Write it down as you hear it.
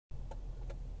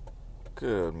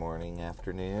Good morning,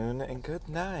 afternoon, and good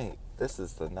night. This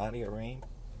is the Nadia Rain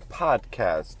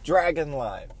podcast, Dragon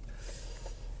Life.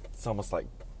 It's almost like,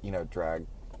 drag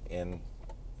in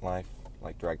life,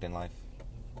 like dragged in life.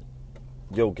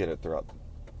 You'll get it throughout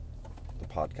the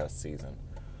podcast season.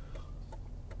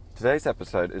 Today's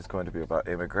episode is going to be about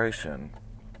immigration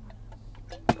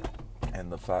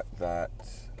and the fact that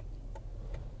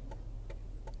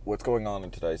what's going on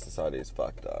in today's society is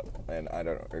fucked up, and I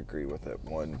don't agree with it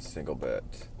one single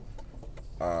bit.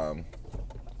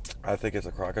 I think it's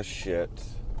a crock of shit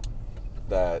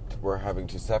that we're having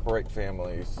to separate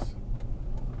families,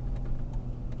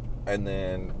 and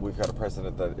then we've got a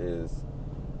president that is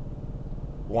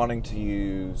wanting to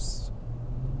use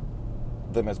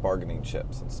them as bargaining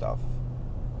chips and stuff.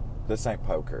 This ain't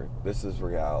poker. This is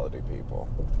reality, people.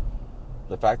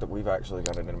 The fact that we've actually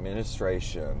got an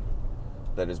administration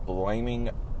that is blaming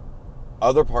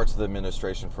other parts of the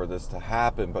administration for this to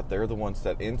happen, but they're the ones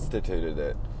that instituted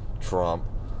it, Trump.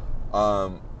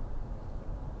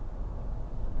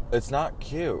 It's not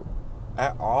cute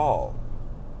at all.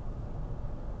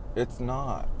 It's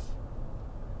not.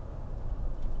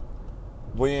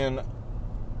 When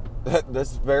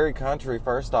this very country,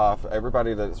 first off,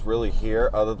 everybody that's really here,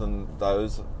 other than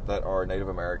those that are Native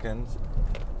Americans,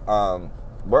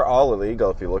 we're all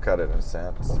illegal if you look at it in a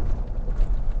sense.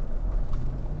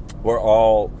 We're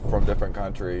all from different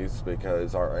countries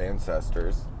because our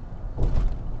ancestors.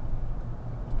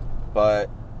 But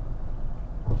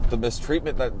the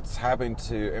mistreatment that's happening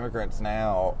to immigrants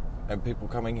now and people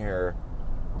coming here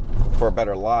for a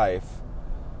better life,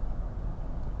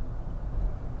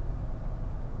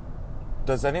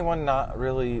 does anyone not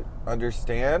really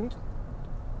understand?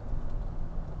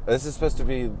 This is supposed to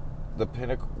be the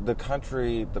pinnacle, the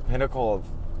country, the pinnacle of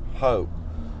hope,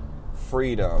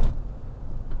 freedom,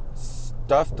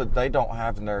 stuff that they don't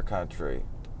have in their country.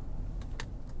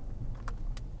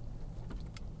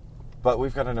 But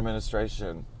we've got an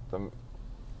administration, the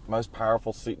most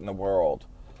powerful seat in the world,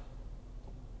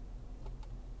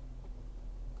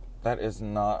 that is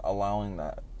not allowing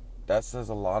that. That says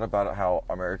a lot about how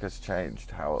America's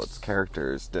changed, how its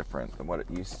character is different than what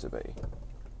it used to be.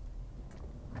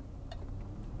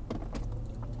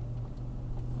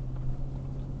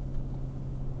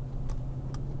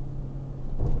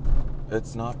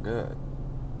 It's not good.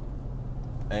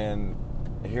 And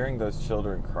hearing those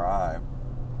children cry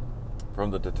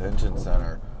from the detention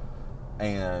center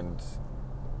and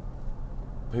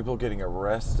people getting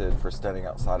arrested for standing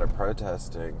outside and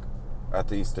protesting at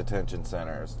these detention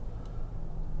centers,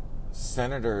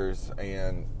 senators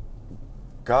and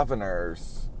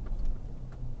governors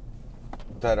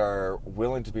that are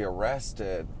willing to be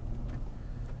arrested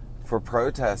for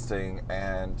protesting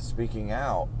and speaking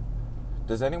out.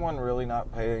 Does anyone really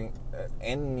not pay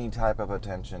any type of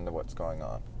attention to what's going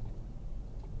on?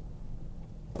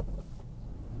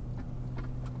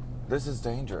 This is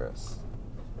dangerous.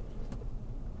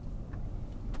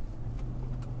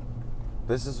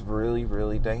 This is really,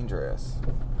 really dangerous.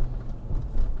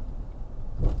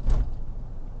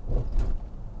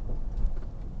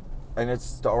 And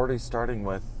it's already starting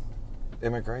with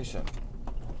immigration.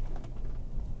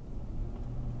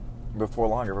 Before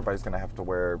long, everybody's going to have to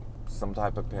wear some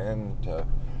type of pin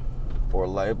or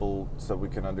label so we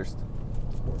can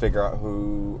figure out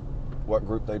what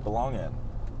group they belong in.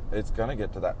 It's going to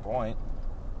get to that point.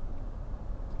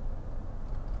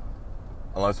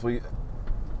 Unless we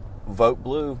vote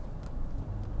blue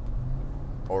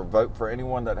or vote for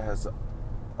anyone that has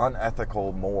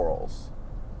unethical morals,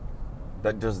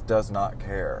 that just does not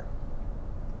care.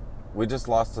 We just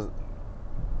lost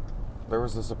there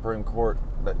was a Supreme Court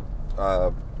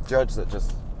judge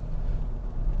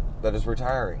that is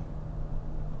retiring.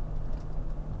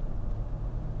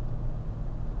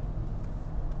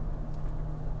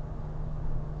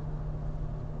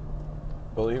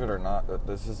 Believe it or not, that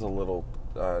this is a little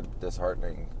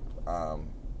disheartening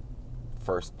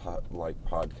first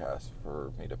podcast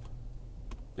for me to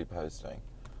be posting.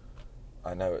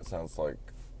 I know it sounds like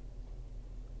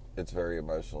it's very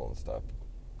emotional and stuff,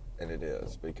 and it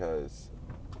is, because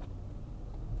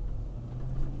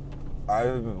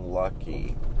I'm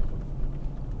lucky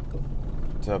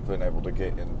to have been able to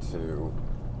get into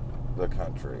the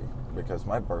country, because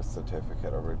my birth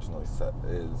certificate originally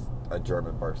is a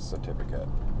German birth certificate.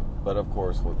 But of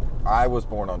course, I was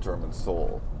born on German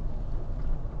soil.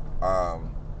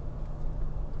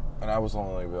 And I was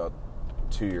only about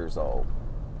 2 years old.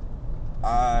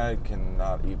 I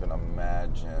cannot even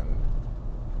imagine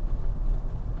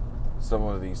some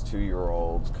of these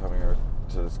 2-year-olds coming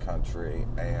to this country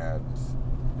and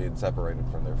being separated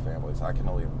from their families. I can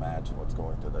only imagine what's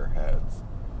going through their heads.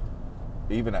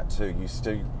 even at 2,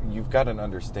 you've got an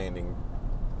understanding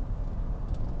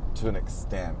to an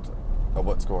extent of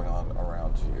what's going on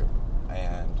around you.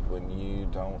 And when you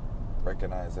don't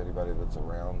recognize anybody that's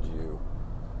around you,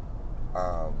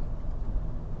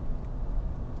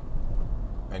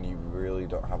 and you really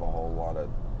don't have a whole lot of,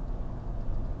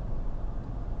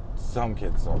 some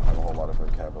kids don't have a whole lot of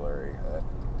vocabulary at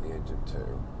the age of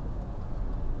 2.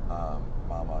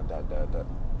 Mama, dad, that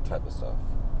type of stuff.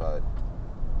 But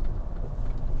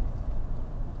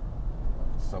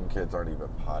some kids aren't even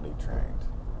potty trained.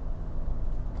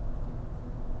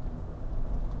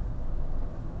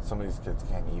 Some of these kids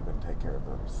can't even take care of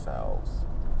themselves.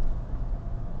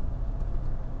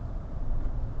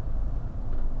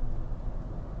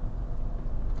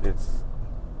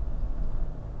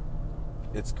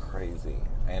 It's crazy.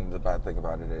 And the bad thing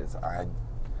about it is I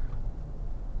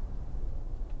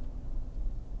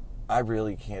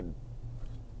really can't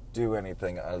do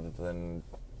anything other than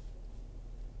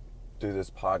do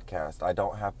this podcast. I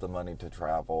don't have the money to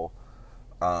travel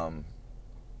to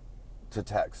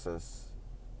Texas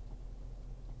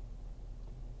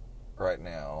right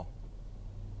now.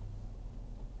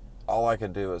 All I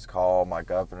can do is call my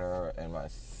governor and my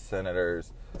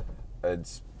senators and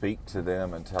speak to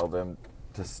them and tell them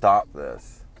to stop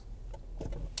this.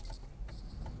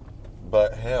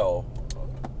 But hell,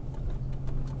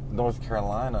 North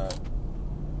Carolina,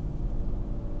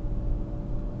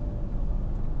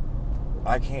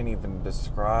 I can't even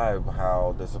describe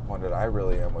how disappointed I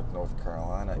really am with North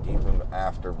Carolina, even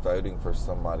after voting for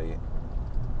some of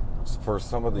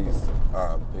these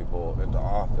people into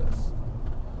office.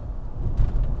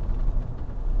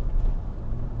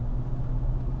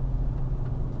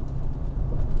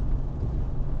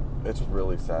 It's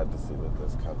really sad to see that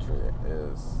this country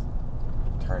is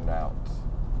turned out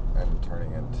and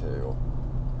turning into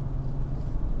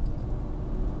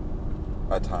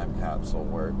a time capsule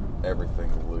where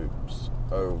everything loops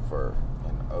over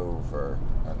and over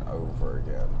and over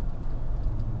again.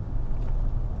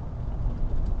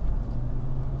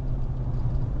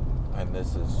 And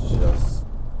this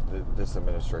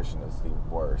administration is the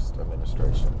worst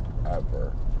administration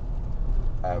ever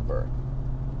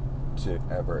to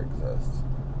ever exist.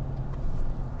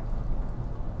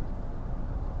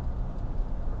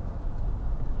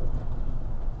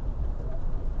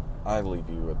 I leave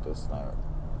you with this note.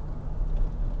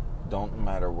 Don't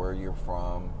matter where you're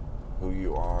from, who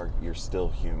you are, you're still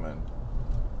human,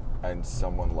 and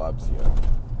someone loves you.